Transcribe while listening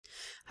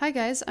Hi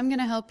guys, I'm going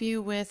to help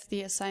you with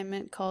the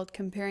assignment called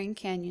Comparing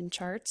Canyon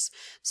Charts.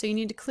 So you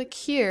need to click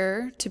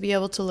here to be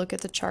able to look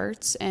at the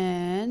charts,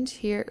 and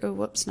here, oh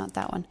whoops, not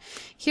that one.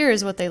 Here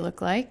is what they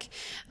look like.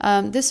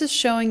 This is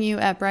showing you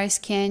at Bryce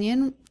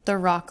Canyon the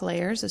rock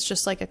layers. It's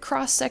just like a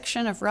cross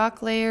section of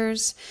rock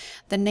layers,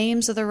 the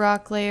names of the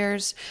rock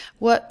layers,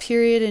 what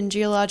period in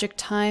geologic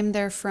time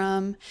they're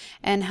from,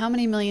 and how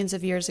many millions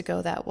of years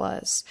ago that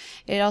was.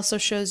 It also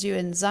shows you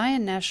in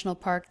Zion National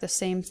Park the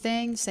same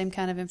thing, same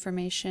kind of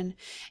information,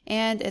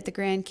 and at the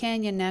Grand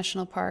Canyon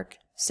National Park,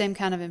 same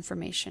kind of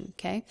information,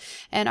 okay?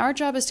 And our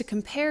job is to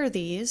compare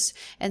these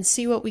and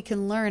see what we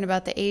can learn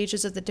about the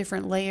ages of the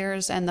different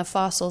layers and the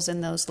fossils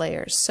in those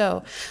layers.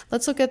 So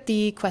let's look at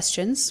the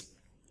questions.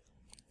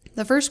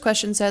 The first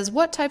question says,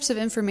 what types of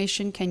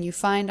information can you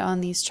find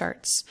on these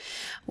charts?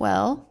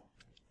 Well,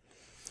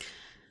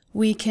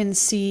 we can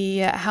see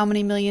how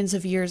many millions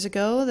of years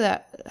ago,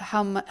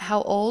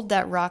 how old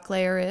that rock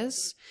layer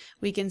is.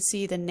 We can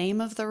see the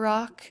name of the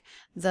rock,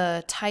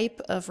 the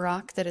type of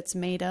rock that it's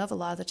made of. A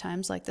lot of the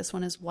times, like this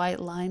one is white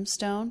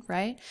limestone,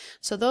 right?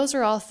 So those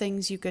are all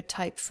things you could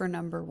type for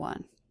number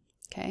one,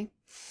 okay?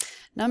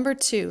 Number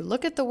two,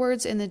 look at the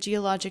words in the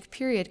geologic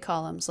period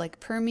columns like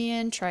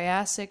Permian,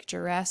 Triassic,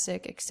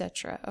 Jurassic,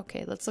 etc.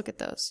 Okay, let's look at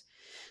those.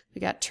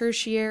 We got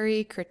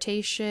Tertiary,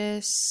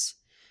 Cretaceous,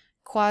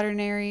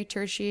 Quaternary,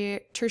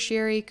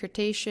 Tertiary,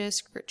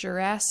 Cretaceous,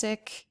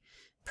 Jurassic,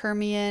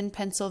 Permian,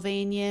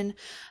 Pennsylvanian,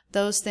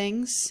 those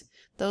things,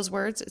 those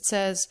words. It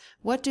says,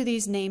 what do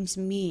these names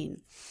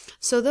mean?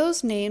 So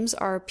those names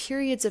are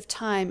periods of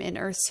time in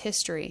Earth's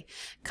history,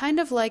 kind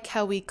of like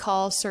how we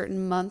call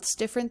certain months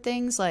different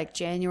things like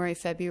January,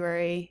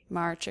 February,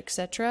 March,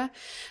 etc.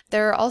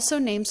 There are also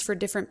names for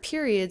different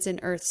periods in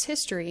Earth's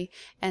history,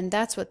 and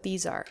that's what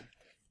these are.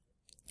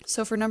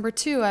 So for number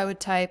two, I would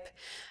type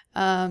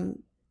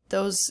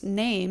those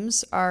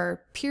names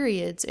are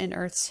periods in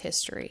Earth's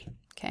history,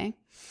 okay?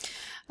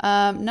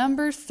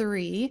 Number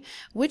three,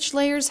 which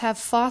layers have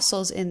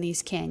fossils in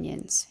these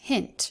canyons?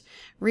 Hint,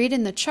 read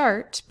in the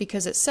chart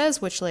because it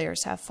says which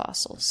layers have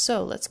fossils.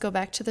 So let's go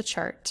back to the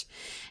chart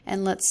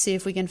and let's see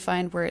if we can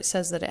find where it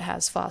says that it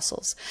has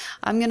fossils.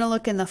 I'm going to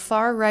look in the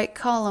far right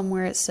column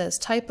where it says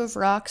type of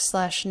rock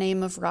 /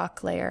 name of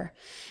rock layer.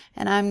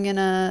 And I'm going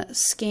to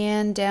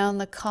scan down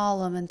the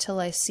column until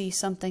I see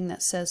something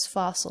that says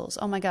fossils.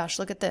 Oh my gosh,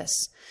 look at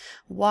this.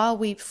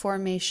 Wahweap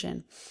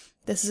Formation.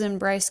 This is in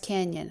Bryce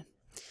Canyon.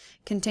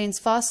 Contains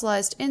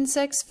fossilized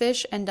insects,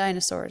 fish, and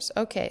dinosaurs.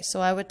 Okay,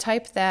 so I would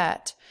type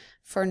that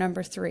for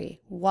number three,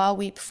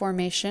 Wahweap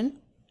Formation.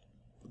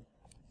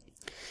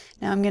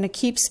 Now I'm going to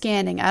keep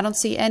scanning. I don't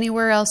see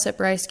anywhere else at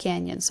Bryce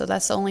Canyon, so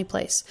that's the only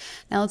place.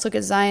 Now let's look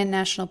at Zion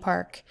National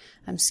Park.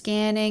 I'm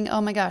scanning.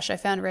 Oh my gosh, I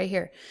found it right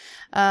here.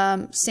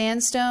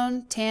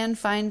 Sandstone, tan,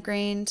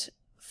 fine-grained,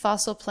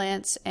 fossil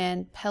plants,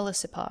 and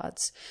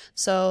pelecypods.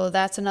 So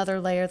that's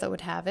another layer that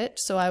would have it.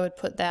 So I would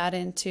put that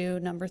into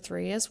number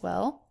three as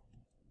well.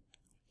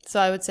 So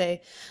I would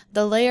say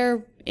the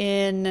layer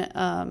in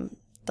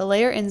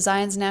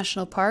Zion's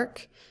National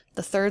Park,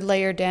 the third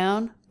layer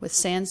down with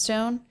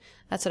sandstone,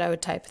 that's what I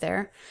would type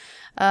there.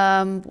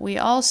 We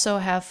also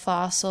have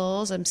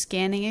fossils. I'm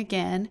scanning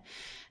again.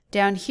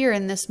 Down here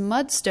in this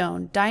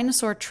mudstone,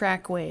 dinosaur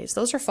trackways.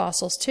 Those are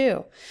fossils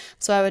too.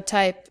 So I would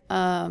type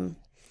the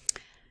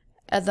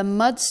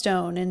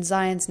mudstone in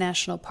Zion's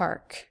National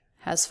Park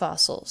has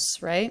fossils,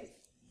 right?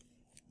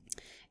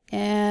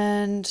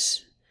 And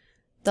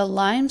the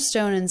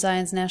limestone in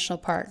Zion's National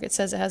Park, it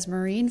says it has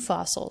marine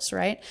fossils,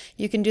 right?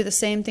 You can do the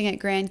same thing at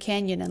Grand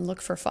Canyon and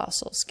look for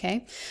fossils,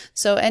 okay?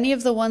 So any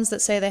of the ones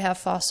that say they have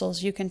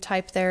fossils, you can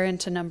type there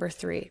into number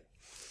three.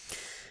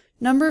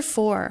 Number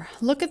four,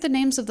 look at the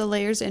names of the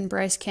layers in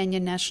Bryce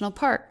Canyon National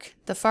Park,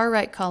 the far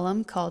right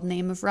column called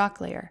Name of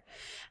Rock Layer.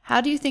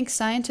 How do you think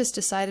scientists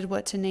decided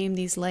what to name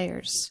these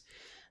layers?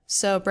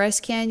 So Bryce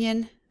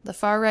Canyon, the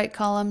far right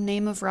column,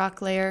 Name of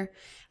Rock Layer.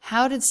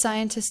 How did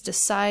scientists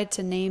decide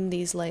to name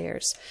these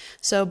layers?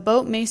 So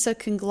Boat Mesa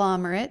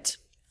Conglomerate.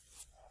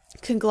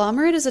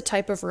 Conglomerate is a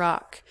type of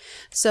rock.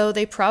 So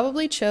they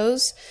probably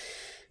chose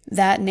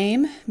that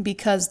name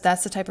because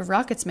that's the type of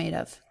rock it's made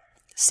of.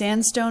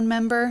 Sandstone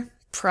member,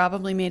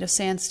 probably made of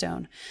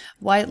sandstone.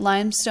 White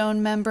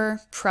limestone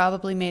member,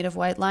 probably made of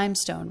white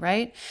limestone,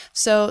 right?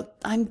 So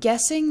I'm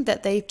guessing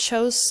that they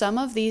chose some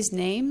of these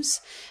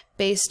names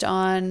based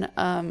on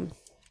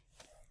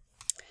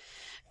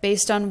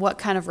what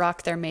kind of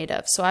rock they're made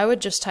of. So I would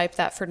just type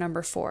that for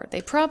number four.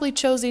 They probably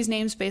chose these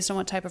names based on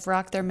what type of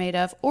rock they're made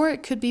of, or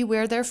it could be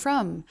where they're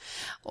from.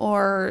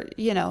 Or,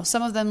 you know,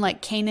 some of them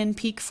like Canaan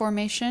Peak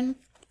Formation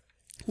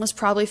was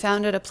probably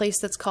found at a place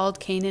that's called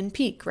Canaan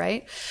Peak,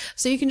 right?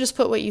 So you can just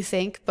put what you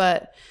think,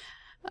 but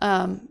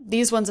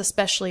these ones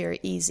especially are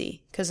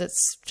easy because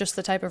it's just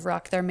the type of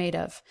rock they're made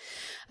of.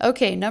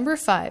 Okay, number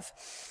five.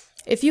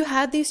 If you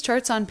had these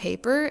charts on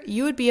paper,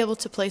 you would be able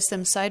to place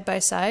them side by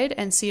side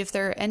and see if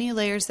there are any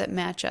layers that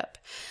match up.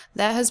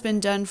 That has been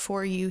done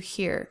for you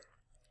here.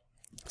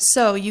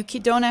 So you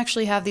don't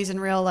actually have these in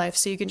real life,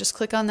 so you can just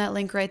click on that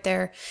link right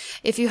there.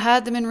 If you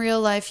had them in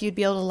real life, you'd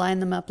be able to line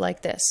them up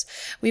like this.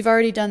 We've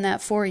already done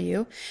that for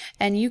you,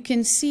 and you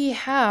can see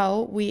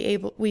how we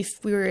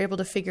were able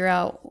to figure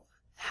out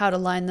how to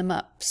line them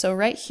up. So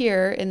right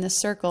here in this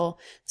circle,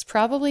 it's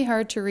probably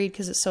hard to read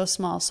because it's so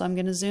small, so I'm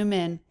going to zoom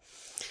in.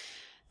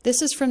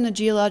 This is from the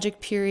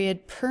geologic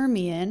period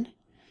Permian,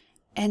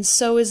 and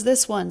so is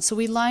this one. So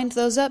we lined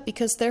those up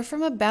because they're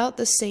from about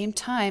the same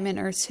time in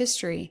Earth's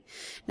history.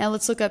 Now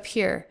let's look up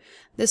here.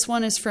 This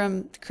one is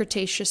from the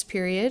Cretaceous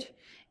period,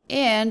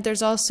 and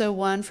there's also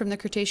one from the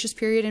Cretaceous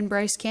period in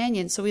Bryce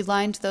Canyon. So we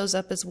lined those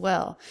up as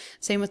well.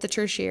 Same with the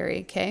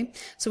Tertiary, okay?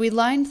 So we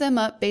lined them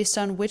up based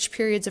on which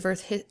periods of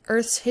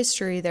Earth's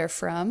history they're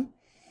from.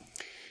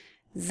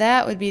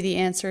 That would be the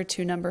answer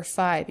to number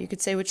 5. You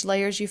could say which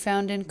layers you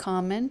found in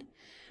common.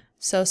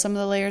 So some of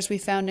the layers we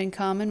found in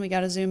common, we got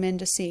to zoom in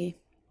to see,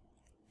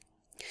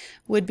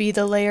 would be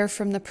the layer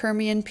from the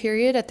Permian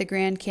period at the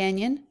Grand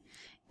Canyon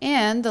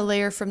and the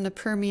layer from the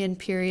Permian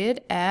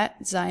period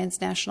at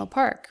Zion's National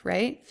Park,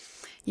 right?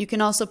 You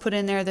can also put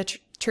in there the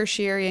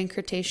Tertiary and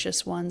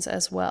Cretaceous ones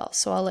as well.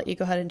 So I'll let you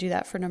go ahead and do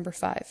that for number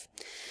 5.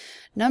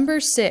 Number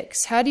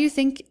 6, how do you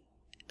think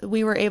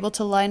we were able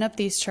to line up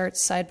these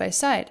charts side by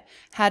side?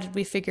 How did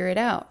we figure it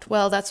out?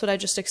 Well, that's what I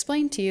just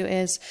explained to you,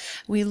 is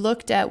we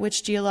looked at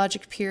which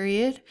geologic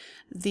period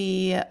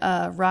the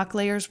rock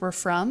layers were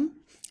from,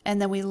 and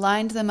then we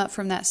lined them up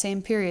from that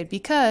same period,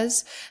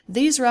 because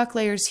these rock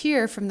layers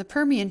here from the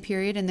Permian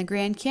period in the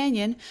Grand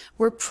Canyon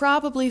were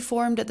probably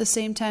formed at the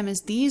same time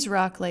as these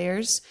rock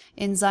layers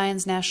in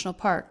Zion's National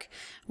Park.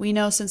 We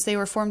know since they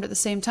were formed at the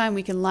same time,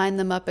 we can line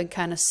them up and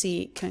kind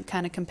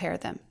of compare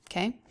them,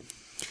 okay?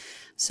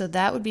 So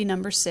that would be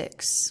number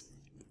 6.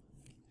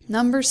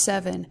 Number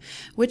 7,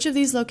 which of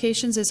these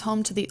locations is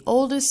home to the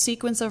oldest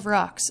sequence of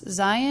rocks?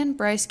 Zion,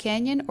 Bryce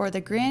Canyon, or the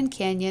Grand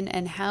Canyon,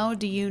 and how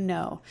do you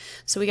know?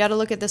 So we got to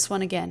look at this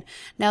one again.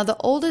 Now the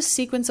oldest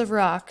sequence of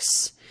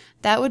rocks,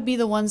 that would be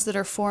the ones that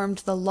are formed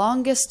the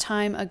longest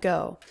time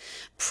ago.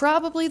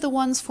 Probably the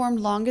ones formed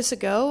longest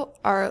ago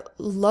are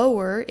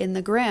lower in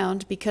the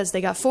ground because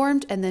they got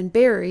formed and then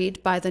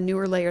buried by the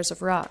newer layers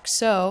of rock.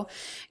 So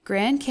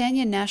Grand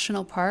Canyon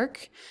National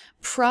Park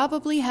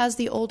probably has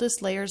the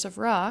oldest layers of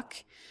rock,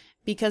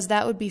 because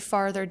that would be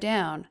farther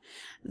down.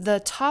 The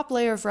top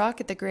layer of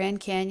rock at the Grand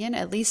Canyon,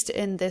 at least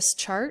in this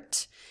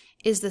chart,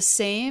 is the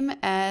same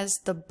as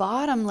the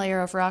bottom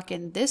layer of rock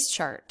in this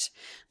chart.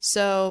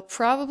 So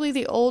probably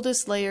the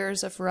oldest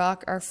layers of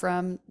rock are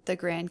from the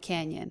Grand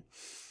Canyon.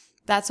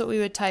 That's what we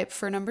would type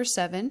for number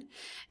 7,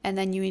 and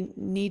then you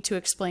need to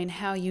explain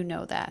how you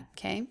know that,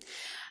 okay?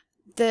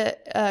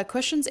 The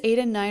questions 8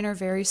 and 9 are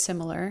very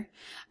similar.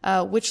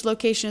 Which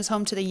location is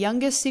home to the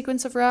youngest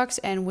sequence of rocks,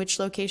 and which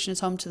location is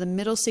home to the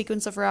middle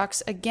sequence of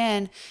rocks?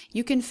 Again,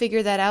 you can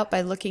figure that out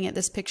by looking at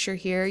this picture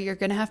here. You're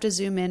going to have to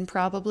zoom in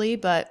probably,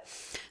 but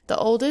the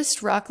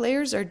oldest rock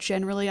layers are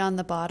generally on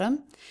the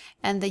bottom,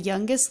 and the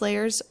youngest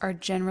layers are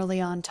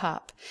generally on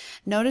top.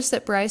 Notice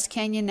that Bryce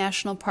Canyon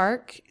National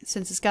Park,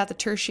 since it's got the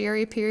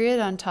Tertiary period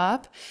on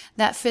top,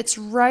 that fits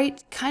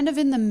right kind of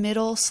in the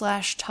middle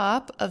 /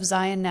 top of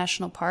Zion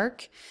National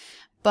Park.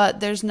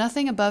 But there's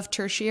nothing above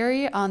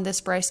Tertiary on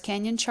this Bryce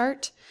Canyon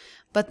chart,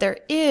 but there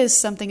is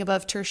something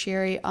above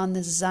Tertiary on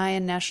the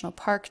Zion National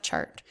Park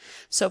chart.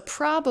 So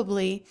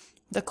probably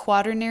the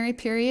Quaternary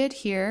period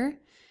here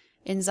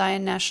in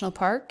Zion National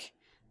Park,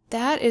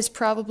 that is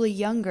probably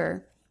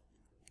younger,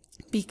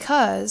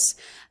 because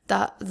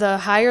the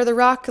higher the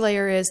rock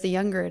layer is, the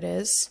younger it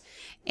is,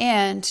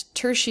 and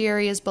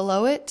Tertiary is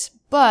below it,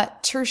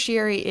 but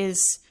Tertiary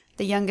is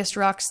the youngest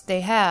rocks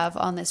they have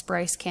on this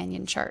Bryce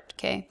Canyon chart,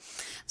 okay?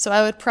 So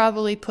I would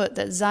probably put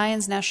that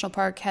Zion's National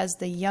Park has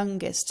the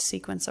youngest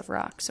sequence of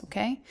rocks,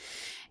 okay?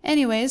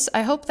 Anyways,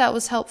 I hope that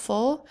was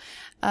helpful.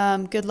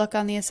 Good luck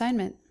on the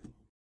assignment.